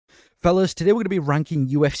Fellas, today we're going to be ranking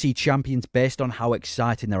UFC champions based on how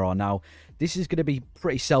exciting they are. Now, this is going to be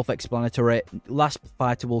pretty self-explanatory. Last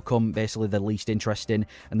fighter will come basically the least interesting,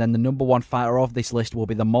 and then the number one fighter of this list will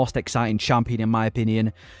be the most exciting champion in my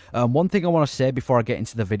opinion. One thing I want to say before I get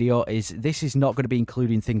into the video is this is not going to be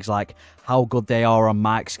including things like how good they are on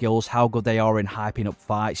mic skills, how good they are in hyping up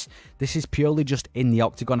fights. This is purely just in the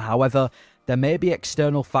octagon. However, there may be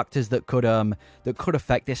external factors that could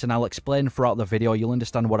affect this, and I'll explain throughout the video. You'll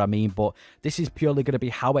understand what I mean, but this is purely going to be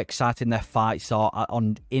how exciting their fights are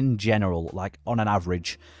in general, like on an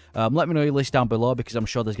average. Let me know your list down below because I'm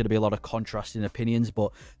sure there's going to be a lot of contrasting opinions.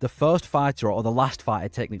 But the first fighter, or the last fighter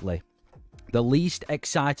technically, the least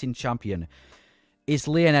exciting champion is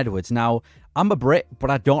Leon Edwards. Now, I'm a Brit, but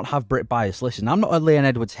I don't have Brit bias. Listen, I'm not a Leon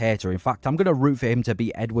Edwards hater. In fact, I'm going to root for him to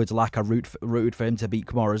beat Edwards like I rooted for him to beat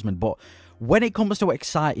Kamaru Usman. But when it comes to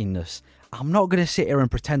excitingness, I'm not going to sit here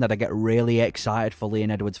and pretend that I get really excited for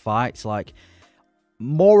Leon Edwards fights. Like,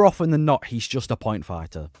 more often than not, he's just a point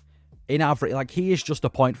fighter. In average, like, he is just a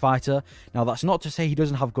point fighter. Now, that's not to say he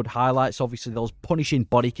doesn't have good highlights. Obviously, those punishing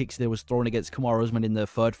body kicks that he was throwing against Kamaru Usman in the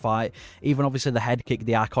third fight. Even, obviously, the head kick,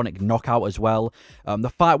 the iconic knockout as well. The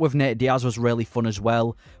fight with Nate Diaz was really fun as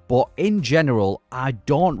well. But in general, I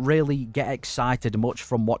don't really get excited much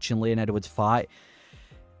from watching Leon Edwards fight.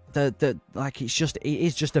 It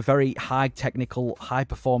is just a very high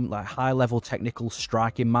level technical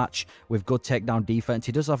striking match with good takedown defense.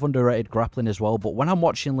 He does have underrated grappling as well, but when I'm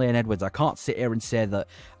watching Leon Edwards, I can't sit here and say that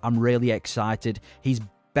I'm really excited. He's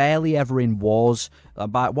barely ever in wars.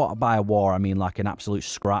 By a war, I mean like an absolute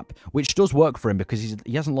scrap, which does work for him because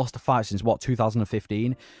he hasn't lost a fight since, what,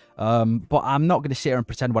 2015? But I'm not going to sit here and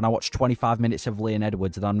pretend when I watch 25 minutes of Leon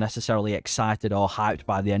Edwards that I'm necessarily excited or hyped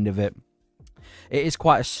by the end of it. It is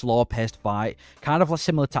quite a slow-paced fight, kind of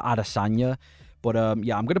similar to Adesanya. But,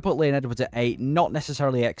 yeah, I'm going to put Leon Edwards at 8. Not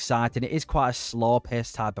necessarily exciting. It is quite a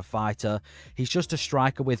slow-paced type of fighter. He's just a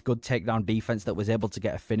striker with good takedown defense that was able to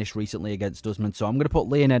get a finish recently against Usman. So I'm going to put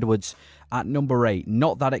Leon Edwards at number 8.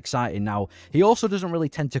 Not that exciting. Now, he also doesn't really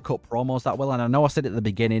tend to cut promos that well. And I know I said at the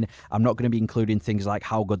beginning, I'm not going to be including things like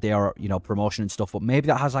how good they are, you know, promotion and stuff. But maybe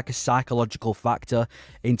that has like a psychological factor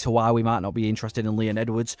into why we might not be interested in Leon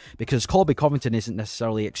Edwards. Because Colby Covington isn't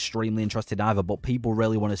necessarily extremely interested either. But people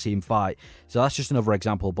really want to see him fight. So that's just another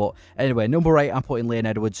example. But anyway, number 8, I'm putting Leon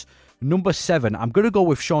Edwards. Number 7, I'm going to go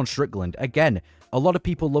with Sean Strickland. Again, a lot of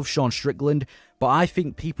people love Sean Strickland, but I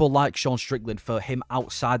think people like Sean Strickland for him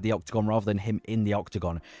outside the octagon rather than him in the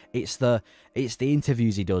octagon. It's the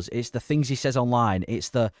interviews he does. It's the things he says online. It's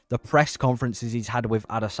the press conferences he's had with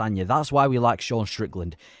Adesanya. That's why we like Sean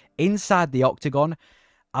Strickland. Inside the octagon,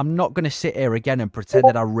 I'm not going to sit here again and pretend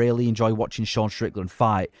that I really enjoy watching Sean Strickland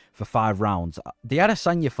fight for 5 rounds. The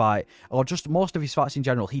Adesanya fight, or just most of his fights in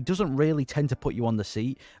general, he doesn't really tend to put you on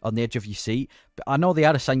the edge of your seat. But I know the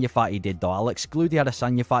Adesanya fight he did, though. I'll exclude the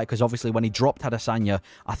Adesanya fight because obviously when he dropped Adesanya,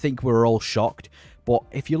 I think we were all shocked. But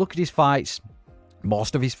if you look at his fights,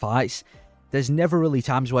 most of his fights, there's never really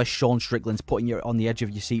times where Sean Strickland's putting you on the edge of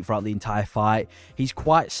your seat throughout the entire fight. He's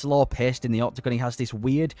quite slow-paced in the octagon. He has this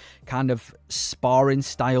weird kind of sparring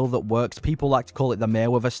style that works. People like to call it the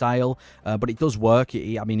Mayweather style, but it does work.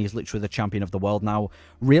 I mean, he's literally the champion of the world now.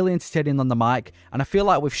 Really entertaining on the mic, and I feel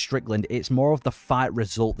like with Strickland, it's more of the fight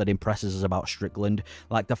result that impresses us about Strickland.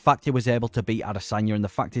 Like the fact he was able to beat Adesanya and the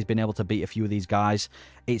fact he's been able to beat a few of these guys.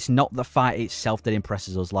 It's not the fight itself that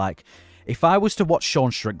impresses us. Like, if I was to watch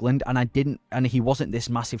Sean Strickland and he wasn't this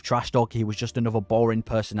massive trash talk, he was just another boring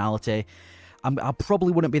personality, I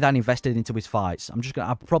probably wouldn't be that invested into his fights.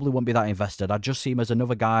 I probably wouldn't be that invested. I'd just see him as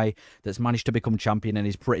another guy that's managed to become champion and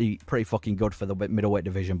he's pretty fucking good for the middleweight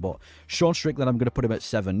division. But Sean Strickland, I'm going to put him at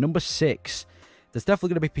 7. Number 6, there's definitely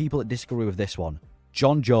going to be people that disagree with this one.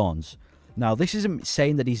 John Jones. Now, this isn't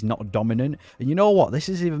saying that he's not dominant. And you know what? This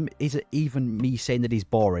isn't even me saying that he's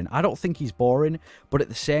boring. I don't think he's boring. But at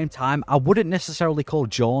the same time, I wouldn't necessarily call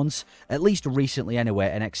Jones, at least recently anyway,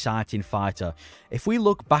 an exciting fighter. If we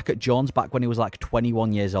look back at Jones back when he was like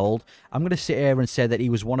 21 years old, I'm going to sit here and say that he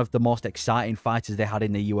was one of the most exciting fighters they had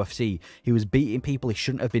in the UFC. He was beating people he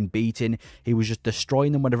shouldn't have been beating. He was just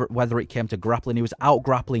destroying them whether it came to grappling. He was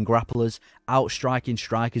out-grappling grapplers, out-striking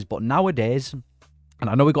strikers. But nowadays, and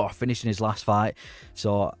I know we got a finish in his last fight,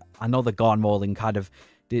 so I know the Gone Mauling kind of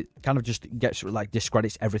just gets like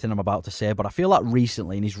discredits everything I'm about to say. But I feel like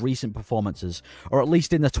recently, in his recent performances, or at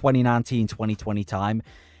least in the 2019-2020 time,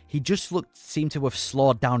 he just seemed to have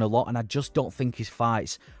slowed down a lot, and I just don't think his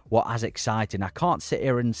fights were as exciting. I can't sit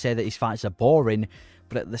here and say that his fights are boring,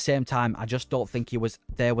 but at the same time, I just don't think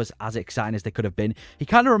they was as exciting as they could have been. He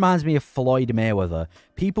kind of reminds me of Floyd Mayweather.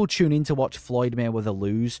 People tune in to watch Floyd Mayweather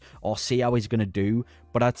lose or see how he's going to do,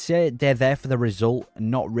 but I'd say they're there for the result,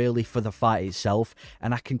 not really for the fight itself.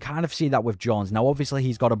 And I can kind of see that with Jones. Now, obviously,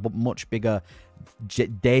 he's got a much bigger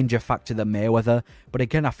danger factor than Mayweather, but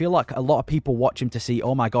again, I feel like a lot of people watch him to see,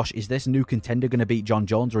 oh my gosh, is this new contender going to beat John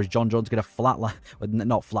Jones, or is John Jones going to flatline, well,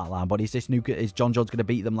 not flatline, but is John Jones going to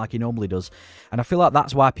beat them like he normally does? And I feel like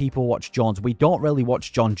that's why people watch Jones. We don't really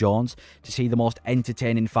watch John Jones to see the most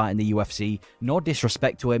entertaining fight in the UFC. No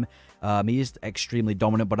disrespect to him, he is extremely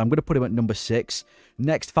dominant, but I'm going to put him at number 6.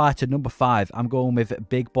 Next fighter, number 5, I'm going with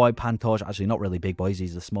Big Boy Pantoja. Actually, not really Big Boy,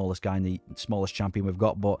 he's the smallest guy and the smallest champion we've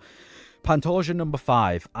got, but Pantoja number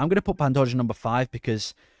 5. I'm going to put Pantoja number 5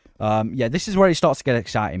 because, yeah, this is where it starts to get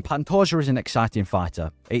exciting. Pantoja is an exciting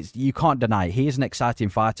fighter. You can't deny it. He is an exciting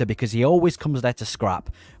fighter because he always comes there to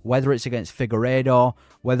scrap. Whether it's against Figueiredo,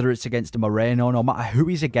 whether it's against Moreno, no matter who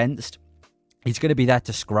he's against, he's going to be there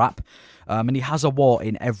to scrap. And he has a war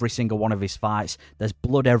in every single one of his fights. There's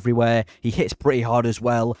blood everywhere. He hits pretty hard as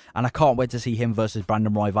well. And I can't wait to see him versus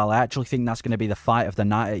Brandon Royval. I actually think that's going to be the fight of the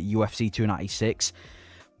night at UFC 296.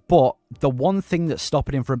 But the one thing that's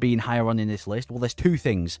stopping him from being higher on in this list, well, there's 2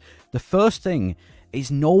 things. The first thing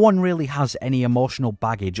is no one really has any emotional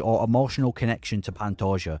baggage or emotional connection to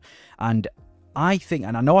Pantoja. And I think,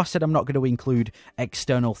 and I know I said I'm not going to include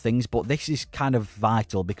external things, but this is kind of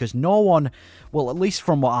vital because no one, well, at least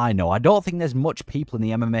from what I know, I don't think there's much people in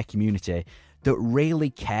the MMA community that really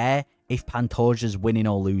care if Pantoja's winning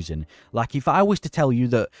or losing. Like, if I was to tell you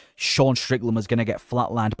that Sean Strickland was going to get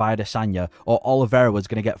flatlined by Adesanya, or Oliveira was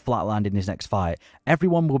going to get flatlined in his next fight,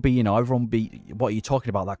 everyone will be, everyone will be, what are you talking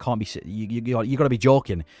about? That can't be, you got to be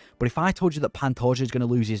joking. But if I told you that Pantoja is going to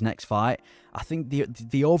lose his next fight, I think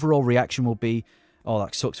the overall reaction will be, oh,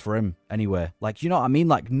 that sucks for him anyway. Like, you know what I mean?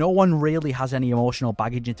 Like, no one really has any emotional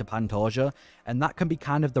baggage into Pantoja, and that can be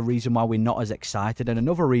kind of the reason why we're not as excited. And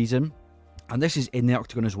another reason, and this is in the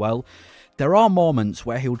octagon as well, there are moments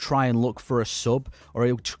where he'll try and look for a sub, or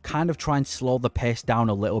he'll kind of try and slow the pace down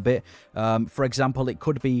a little bit. For example, it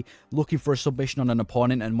could be looking for a submission on an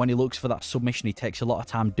opponent, and when he looks for that submission, he takes a lot of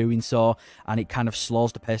time doing so, and it kind of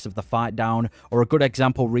slows the pace of the fight down. Or a good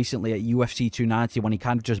example recently at UFC 290, when he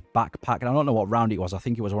kind of just backpacked, I don't know what round it was, I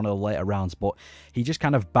think it was one of the later rounds, but he just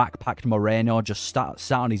kind of backpacked Moreno, just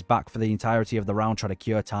sat on his back for the entirety of the round, trying to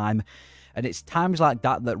cure time. And it's times like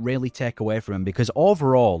that that really take away from him, because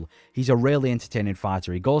overall, he's a really entertaining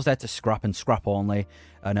fighter. He goes there to scrap and scrap only.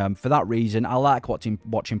 And for that reason, I like watching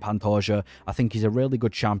Pantoja. I think he's a really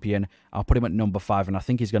good champion. I'll put him at number 5, and I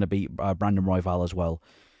think he's going to beat Brandon Royval as well.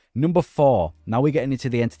 Number 4, now we're getting into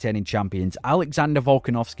the entertaining champions. Alexander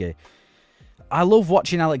Volkanovski. I love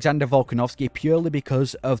watching Alexander Volkanovski purely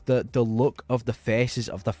because of the look of the faces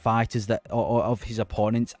of the fighters or of his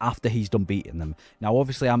opponents after he's done beating them. Now,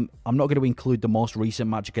 obviously, I'm not going to include the most recent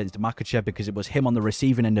match against Makhachev because it was him on the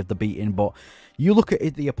receiving end of the beating, but you look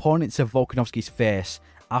at the opponents of Volkanovski's face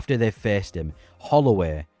after they've faced him.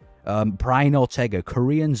 Holloway, Brian Ortega,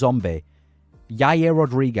 Korean Zombie, Yair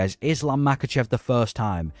Rodriguez, Islam Makhachev the first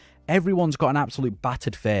time. Everyone's got an absolute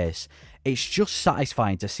battered face. It's just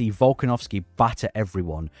satisfying to see Volkanovski batter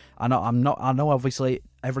everyone. I know obviously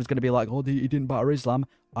everyone's going to be like, oh, he didn't batter Islam.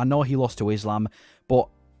 I know he lost to Islam, but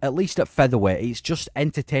at least at featherweight, it's just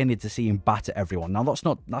entertaining to see him batter everyone. Now, that's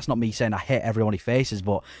not me saying I hate everyone he faces,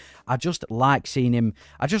 but I just like seeing him.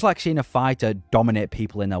 I just like seeing a fighter dominate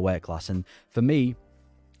people in their weight class. And for me,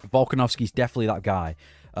 Volkanovski's definitely that guy.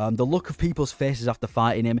 The look of people's faces after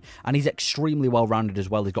fighting him, and he's extremely well-rounded as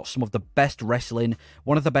well. He's got some of the best wrestling,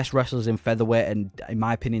 one of the best wrestlers in featherweight, and in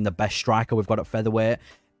my opinion, the best striker we've got at featherweight.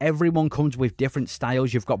 Everyone comes with different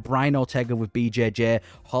styles. You've got Brian Ortega with BJJ,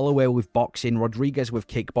 Holloway with boxing, Rodriguez with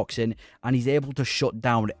kickboxing, and he's able to shut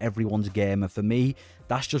down everyone's game. And for me,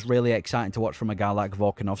 that's just really exciting to watch from a guy like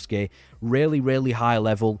Volkanovski. Really, really high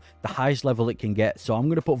level, the highest level it can get. So I'm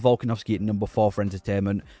going to put Volkanovski at number 4 for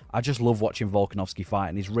entertainment. I just love watching Volkanovski fight,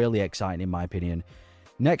 and he's really exciting in my opinion.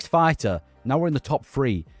 Next fighter, now we're in the top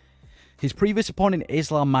 3. His previous opponent,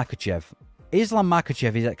 Islam Makhachev. Islam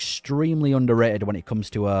Makhachev is extremely underrated when it comes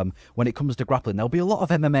to grappling. There'll be a lot of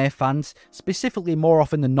MMA fans, specifically more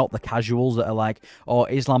often than not the casuals, that are like, oh,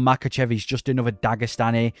 Islam Makhachev is just another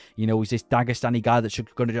Dagestani. You know, he's this Dagestani guy that's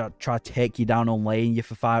going to try to take you down and lay on you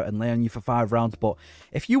for 5 rounds. But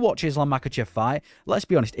if you watch Islam Makhachev fight, let's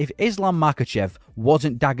be honest, if Islam Makhachev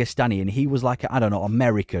wasn't Dagestani and he was like, I don't know,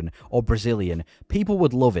 American or Brazilian, people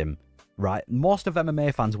would love him. Right, most of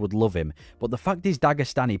MMA fans would love him, but the fact is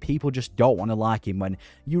Dagestani, people just don't want to like him. When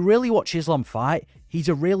you really watch Islam fight, He's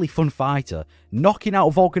a really fun fighter. Knocking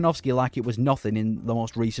out Volkanovski like it was nothing in the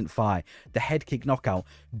most recent fight. The head kick knockout.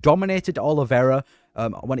 Dominated Oliveira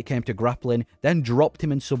when it came to grappling. Then dropped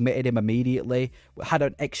him and submitted him immediately. Had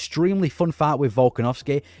an extremely fun fight with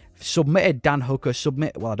Volkanovski. Submitted Dan Hooker.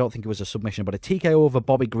 Well, I don't think it was a submission, but a TKO over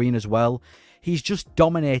Bobby Green as well. He's just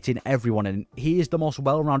dominating everyone, and he is the most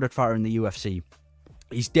well-rounded fighter in the UFC.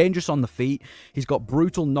 He's dangerous on the feet. He's got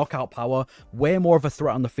brutal knockout power, way more of a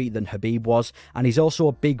threat on the feet than Khabib was, and he's also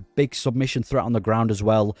a big submission threat on the ground as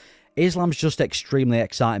well. Islam's just extremely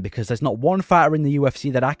exciting because there's not one fighter in the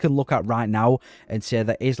UFC that I can look at right now and say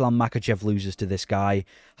that Islam Makhachev loses to this guy.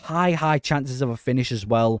 High chances of a finish as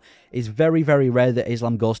well. It's very rare that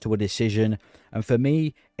Islam goes to a decision. And for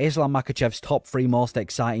me, Islam Makhachev's top 3 most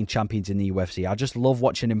exciting champions in the UFC. I just love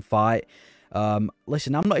watching him fight.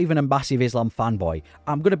 Listen, I'm not even a massive Islam fanboy.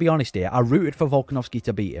 I'm going to be honest here. I rooted for Volkanovski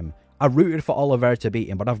to beat him. I rooted for Oliveira to beat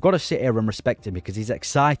him, but I've got to sit here and respect him because he's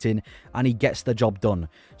exciting and he gets the job done.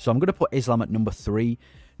 So I'm going to put Islam at number 3.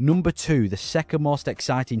 Number 2, the second most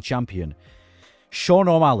exciting champion, Sean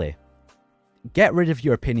O'Malley. Get rid of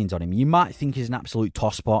your opinions on him. You might think he's an absolute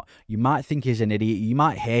tosspot. You might think he's an idiot. You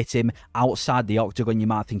might hate him outside the octagon. You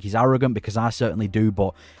might think he's arrogant, because I certainly do.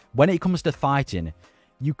 But when it comes to fighting,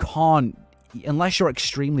 you can't, unless you're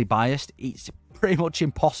extremely biased, it's pretty much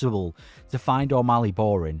impossible to find O'Malley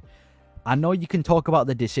boring. I know you can talk about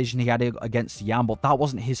the decision he had against Yan, but that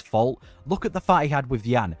wasn't his fault. Look at the fight he had with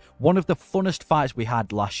Yan. One of the funnest fights we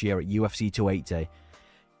had last year at UFC 280.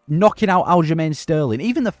 Knocking out Aljamain Sterling.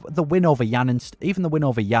 Even the win over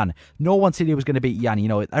Yan, no one said he was going to beat Yan. You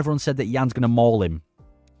know, everyone said that Yan's going to maul him.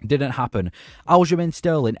 Didn't happen. Aljamain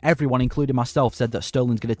Sterling, everyone, including myself, said that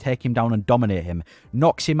Sterling's going to take him down and dominate him.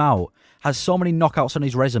 Knocks him out. Has so many knockouts on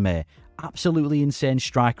his resume. Absolutely insane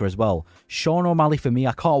striker as well. Sean O'Malley, for me,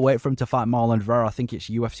 I can't wait for him to fight Marlon Vera. I think it's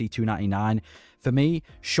UFC 299. For me,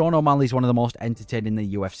 Sean O'Malley's one of the most entertaining in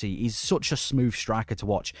the UFC. He's such a smooth striker to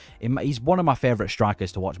watch. He's one of my favourite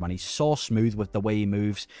strikers to watch, man. He's so smooth with the way he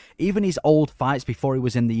moves. Even his old fights before he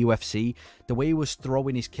was in the UFC, the way he was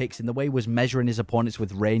throwing his kicks and the way he was measuring his opponents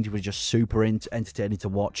with range was just super entertaining to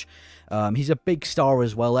watch. He's a big star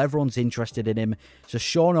as well. Everyone's interested in him. So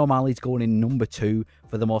Sean O'Malley's going in number 2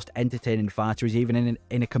 for the most entertaining fighter. He's even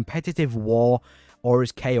in a competitive war, or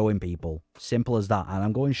is KOing people. Simple as that. And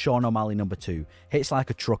I'm going Sean O'Malley number 2. Hits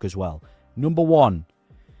like a truck as well. Number 1,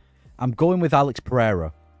 I'm going with Alex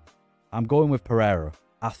Pereira. I'm going with Pereira.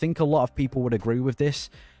 I think a lot of people would agree with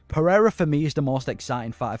this. Pereira, for me, is the most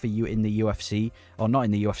exciting fighter for you in the UFC. Or not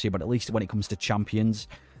in the UFC, but at least when it comes to champions.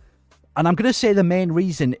 And I'm going to say the main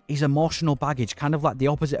reason is emotional baggage, kind of like the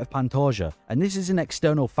opposite of Pantoja. And this is an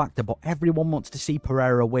external factor, but everyone wants to see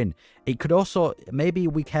Pereira win. It could also, maybe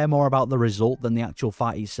we care more about the result than the actual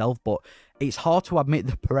fight itself, but it's hard to admit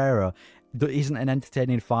that Pereira isn't an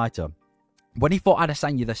entertaining fighter. When he fought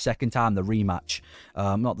Adesanya the second time, the rematch,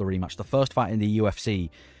 not the rematch, the first fight in the UFC,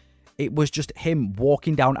 it was just him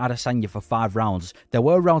walking down Adesanya for 5 rounds. There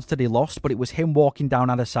were rounds that he lost, but it was him walking down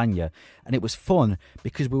Adesanya. And it was fun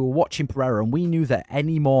because we were watching Pereira and we knew that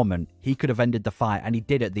any moment he could have ended the fight, and he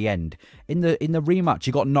did at the end. In the rematch,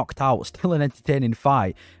 he got knocked out. Still an entertaining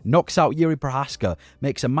fight. Knocks out Yuri Prohaska.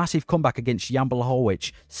 Makes a massive comeback against Jan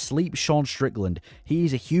Blachowicz. Sleeps Sean Strickland. He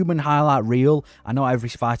is a human highlight reel. I know every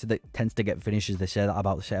fighter that tends to get finishes, they say that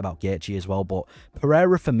about Gaethje as well. But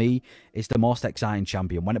Pereira, for me, is the most exciting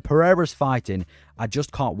champion. When Pereira's fighting, I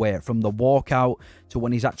just can't wait. From the walkout to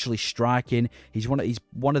when he's actually striking, he's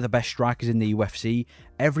one of the best strikers in the UFC.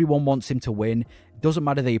 Everyone wants him to win. Doesn't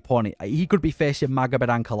matter the opponent. He could be facing Magomed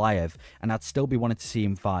Ankalaev, and I'd still be wanting to see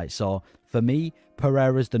him fight. So for me,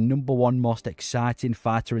 Pereira's the number 1 most exciting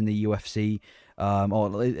fighter in the UFC,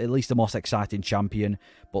 or at least the most exciting champion.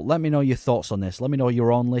 But let me know your thoughts on this. Let me know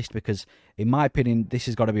your own list, because in my opinion, this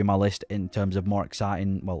has got to be my list in terms of more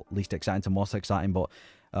exciting, well, least exciting to most exciting. But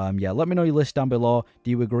yeah, let me know your list down below.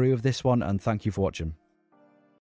 Do you agree with this one? And thank you for watching.